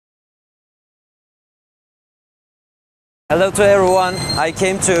Hello to everyone. I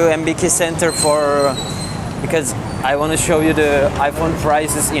came to MBK Center because I want to show you the iPhone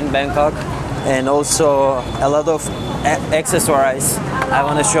prices in Bangkok and also a lot of accessories. I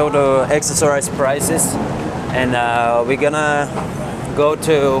want to show the accessories prices, and we're gonna go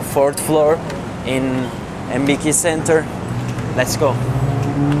to 4th floor in MBK Center. Let's go.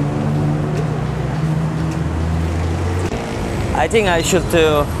 I think I should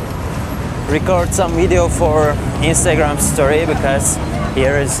record some video for Instagram story because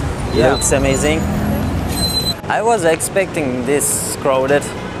here looks amazing. I was expecting this crowded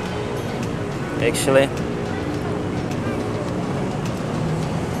actually.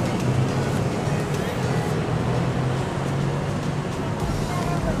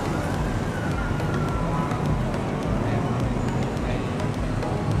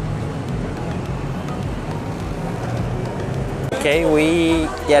 Okay, we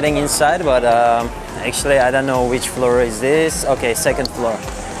getting inside, but actually I don't know which floor is this. Okay, 2nd floor.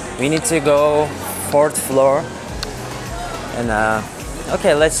 We need to go 4th floor, and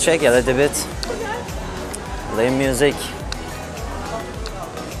okay, let's check a little bit. Play music.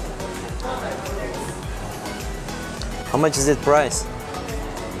 How much is it price?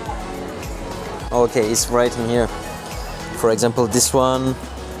 Okay, it's right in here. For example, this one,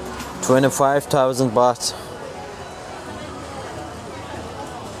 25,000 baht.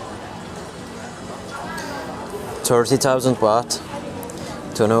 30,000 baht,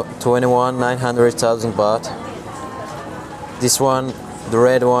 900,000 baht. This one, the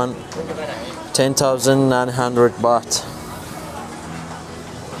red one, 10,900 baht.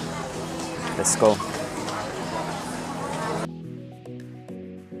 Let's go.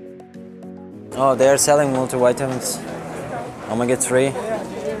 Oh, they are selling multivitamins. Omega-3.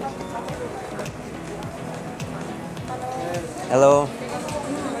 Hello.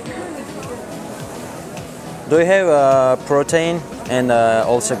 Do you have protein and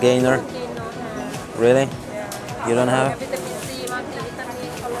also gainer? Really? You don't have?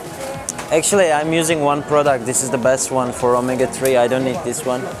 Actually, I'm using one product. This is the best one for omega-3. I don't need this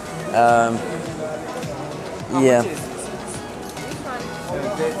one. Yeah.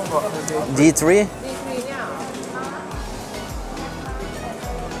 D3?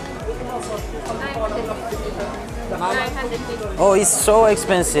 Oh, it's so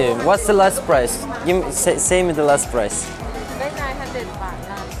expensive. What's the last price? Say me the last price. 900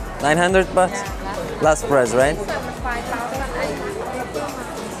 baht. 900 baht? Yeah, last price, right?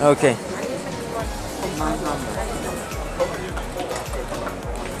 5,000. Okay.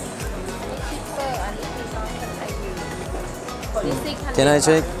 Can I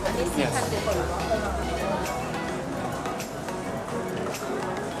check?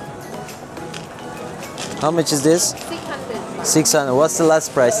 How much is this? 600. 600. What's the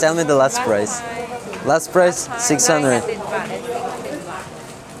last price? Tell me the last price. Last price? 600.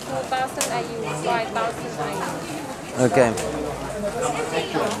 2,000 IU, 5,000 IU. Okay.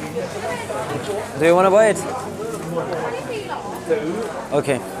 Do you want to buy it?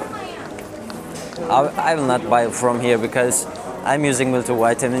 Okay. I will not buy from here because I'm using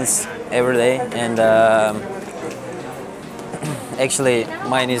multivitamins every day, and actually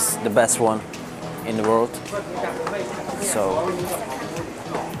mine is the best one in the world. So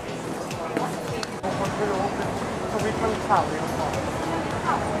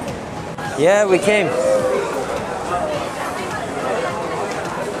yeah, we came.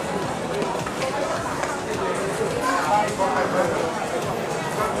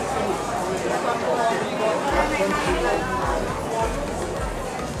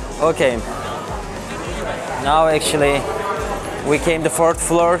 Okay, now actually we came to 4th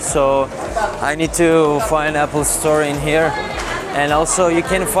floor, so I need to find Apple Store in here, and also you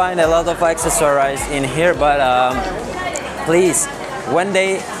can find a lot of accessories in here, but please, when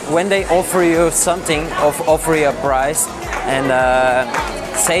they offer you something, offer you a price, and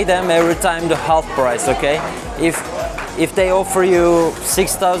say them every time the half price. Okay, if they offer you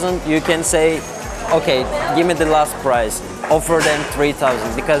 6,000, you can say, okay, give me the last price. Offer them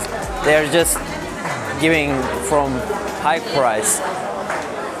 3,000 because they're just giving from high price.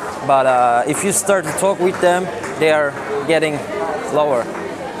 But if you start to talk with them, they are getting lower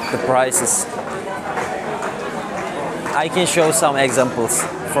the prices. I can show some examples.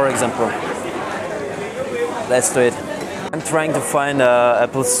 For example, let's do it. I'm trying to find an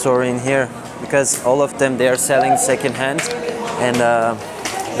Apple Store in here because all of them, they are selling second hand, and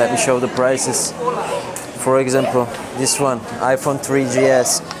let me show the prices. For example, this one, iPhone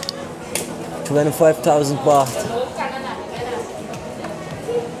 3GS, 25,000 baht.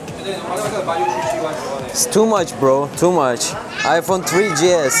 It's too much, bro, too much. iPhone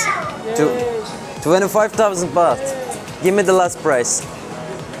 3GS, 25,000 baht. Give me the last price.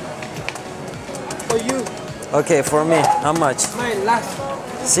 For you, Okay, for me, how much? my last.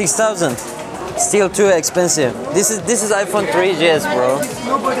 6,000. Still too expensive. This is iPhone 3GS, bro.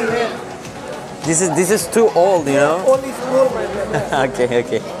 Nobody here. This is too old, you know. Only small, my friend.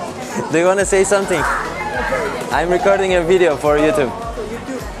 Okay. Do you want to say something? I'm recording a video for YouTube.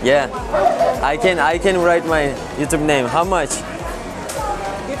 YouTube. Yeah. I can write my YouTube name. How much?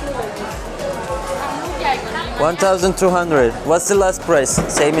 1,200. What's the last price?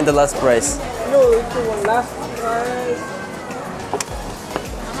 Say me the last price. No, it's the one last price.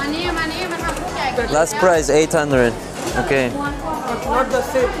 Last price 800. Okay. But not the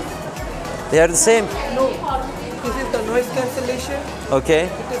same. They are the same. No, this is the noise cancellation. Okay.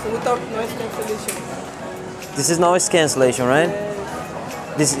 It is without noise cancellation. This is noise cancellation, right?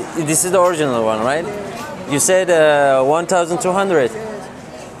 This is the original one, right? You said 1,200.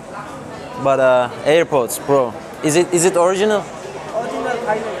 But AirPods Pro. Is it original? Original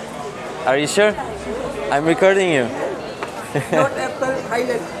Thailand. Are you sure? I'm recording you. Not Apple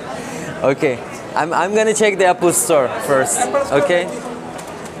Thailand. Okay. I'm gonna check the Apple Store first. Apple Store. Okay.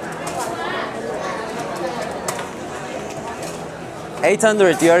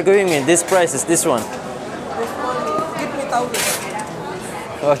 800. You are giving me this price is this one. This one, give me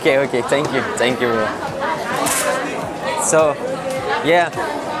 1,000. Okay. Thank you, bro. So, yeah.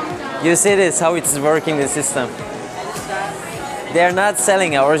 You see this, how it's working, the system. They are not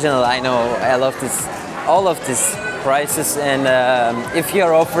selling original, I know. I love this, all of these prices, and if you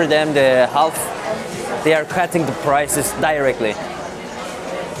offer them the half, they are cutting the prices directly.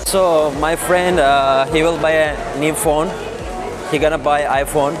 So my friend, he will buy a new phone. He gonna buy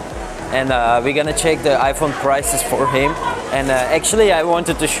iPhone, and we're gonna check the iPhone prices for him. And actually, I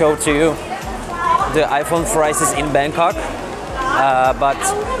wanted to show to you the iPhone prices in Bangkok. But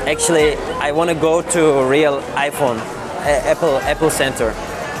actually, I want to go to real iPhone, Apple Center.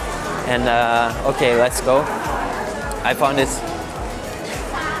 And okay, let's go. I found it.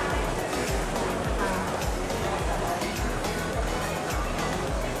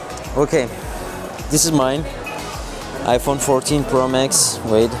 Okay, this is mine. iPhone 14 Pro Max.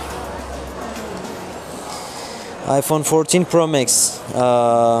 Wait. iPhone 14 Pro Max.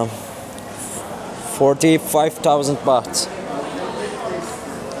 45,000 baht.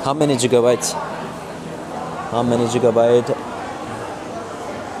 How many gigabytes?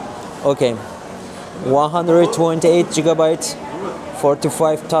 Okay, 128 gigabytes,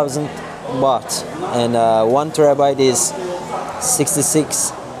 45,000 baht, and 1 terabyte is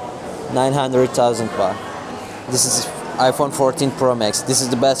 900,000 baht. This is iPhone 14 Pro Max. This is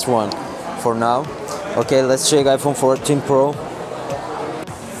the best one for now. Okay, let's check iPhone 14 Pro.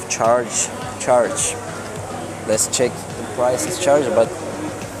 Charge. Let's check the price is charged, but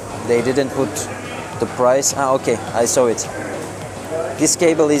they didn't put the price. Okay, I saw it. This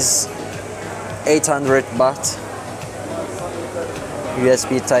cable is 800 baht.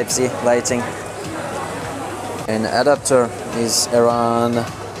 USB Type-C lighting. And adapter is around.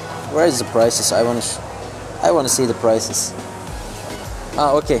 Where is the prices? I want to see the prices.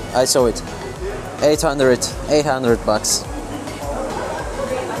 Okay, I saw it. 800 bucks.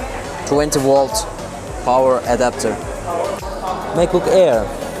 20 volt power adapter. MacBook Air.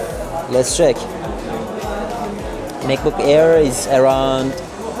 Let's check. MacBook Air is around.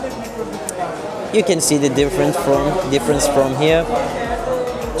 You can see the difference from here.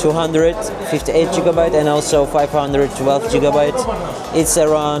 258 gigabyte and also 512 gigabyte. It's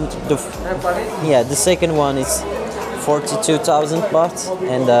around the second one is 42,000 baht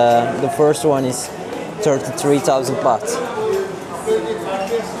and the first one is 33,000 baht.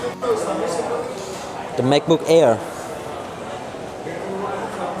 The MacBook Air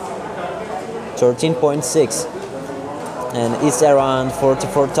 13.6 and it's around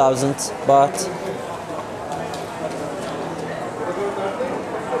 44,000 baht.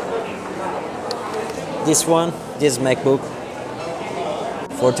 This MacBook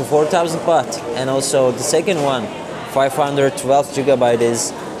 44,000 baht, and also the second one 512 gigabyte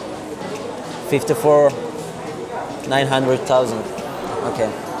is 900,000. Okay,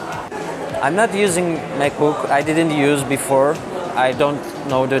 I'm not using MacBook. I didn't use before. I don't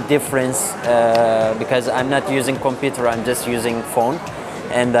know the difference because I'm not using computer. I'm just using phone.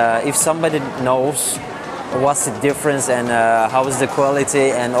 And if somebody knows what's the difference and how is the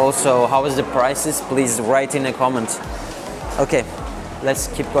quality and also how is the prices, please write in a comment. Okay, let's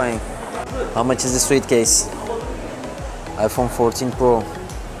keep going. How much is the suitcase? iPhone 14 Pro.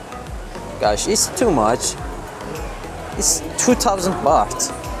 Gosh, it's too much. It's 2,000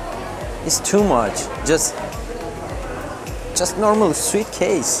 baht. It's too much. Just normal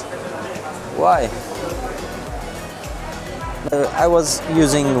suitcase. Why? I was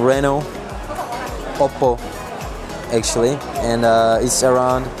using Reno, Oppo actually, and it's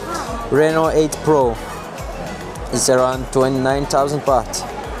around Reno 8 Pro. It's around 29,000 baht.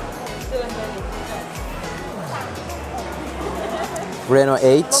 Reno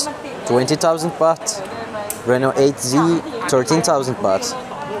 8, 20,000 baht. Reno 8Z, 13,000 baht.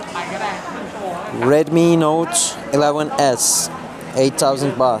 Redmi Note 11S,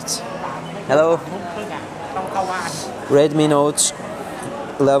 8,000 baht. Hello. Redmi Note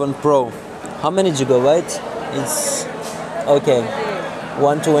 11 Pro. How many gigabytes? It's okay.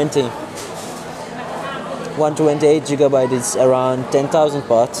 120. 128 gigabyte is around 10,000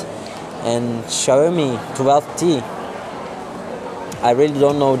 baht. And Xiaomi 12T. I really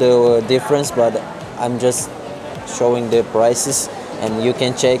don't know the difference, but I'm just showing the prices, and you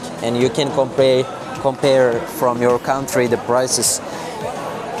can check and you can compare from your country the prices.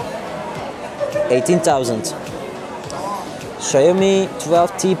 18,000. Xiaomi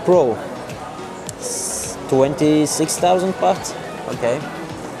 12T Pro, 26,000 baht. Okay.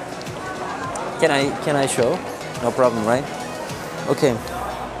 Can I show? No problem, right? Okay.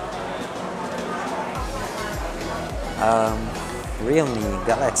 Realme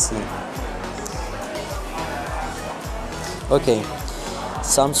Galaxy. Okay.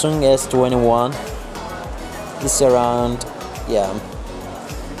 Samsung S21 is around, yeah,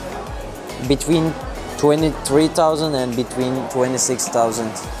 between 23,000 and between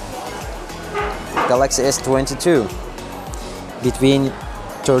 26,000. Galaxy S22 between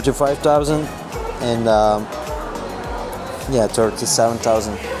 35,000 and yeah,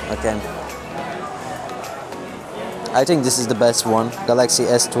 37,000. Okay, I think this is the best one, Galaxy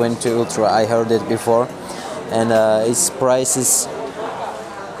S22 Ultra. I heard it before, and its price is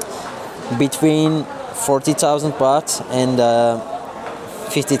between 40,000 baht and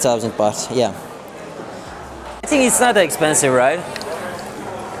 50,000 baht. Yeah, I think it's not expensive, right?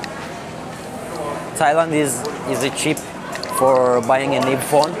 Thailand is cheap for buying a new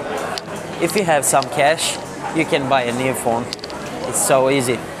phone. If you have some cash, you can buy a new phone. It's so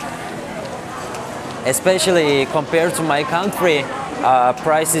easy. Especially compared to my country,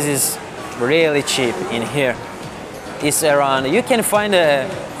 prices is really cheap in here. It's around, you can find a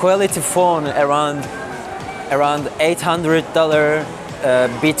quality phone around $800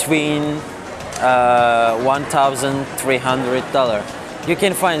 between $1,300. You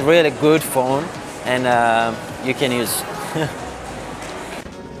can find really good phone, and you can use.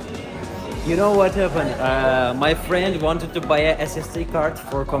 You know what happened? My friend wanted to buy a SSD card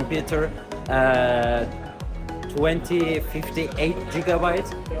for computer, 2058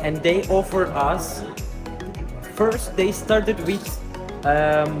 gigabytes, and they offered us. First, they started with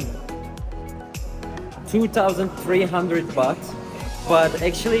 2,300 baht, but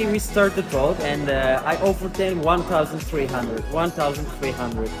actually we started talk, and I offered them 1,300.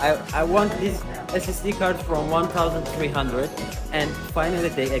 I want this SSD card from 1,300, and finally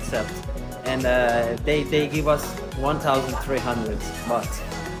they accept, and they give us 1,300 baht.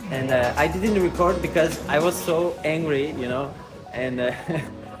 And I didn't record because I was so angry, you know, and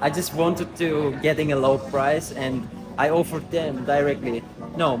I just wanted to getting a low price, and I offered them directly,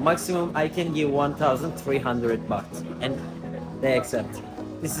 no, maximum I can give 1,300 baht, and they accept.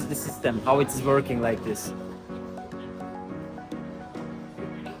 This is the system, how it is working like this.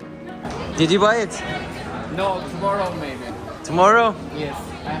 Did you buy it? No, tomorrow maybe. Tomorrow? Yes,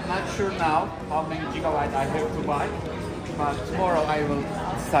 I'm not sure now how many gigabytes I have to buy, but tomorrow I will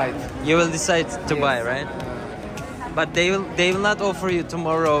decide. You will decide to buy, right? But they will not offer you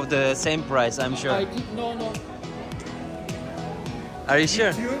tomorrow the same price, I'm sure. No. Are you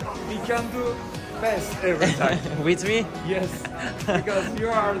sure? We can do best every time. With me? Yes, because you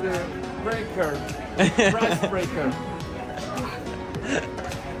are the breaker, price breaker.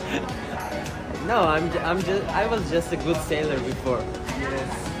 No, I was just a good sailor before.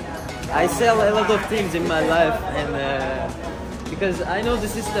 Yes. I sell a lot of things in my life, and because I know the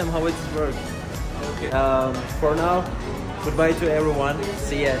system, how it works. Okay. For now, goodbye to everyone.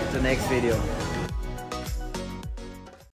 See you at the next video.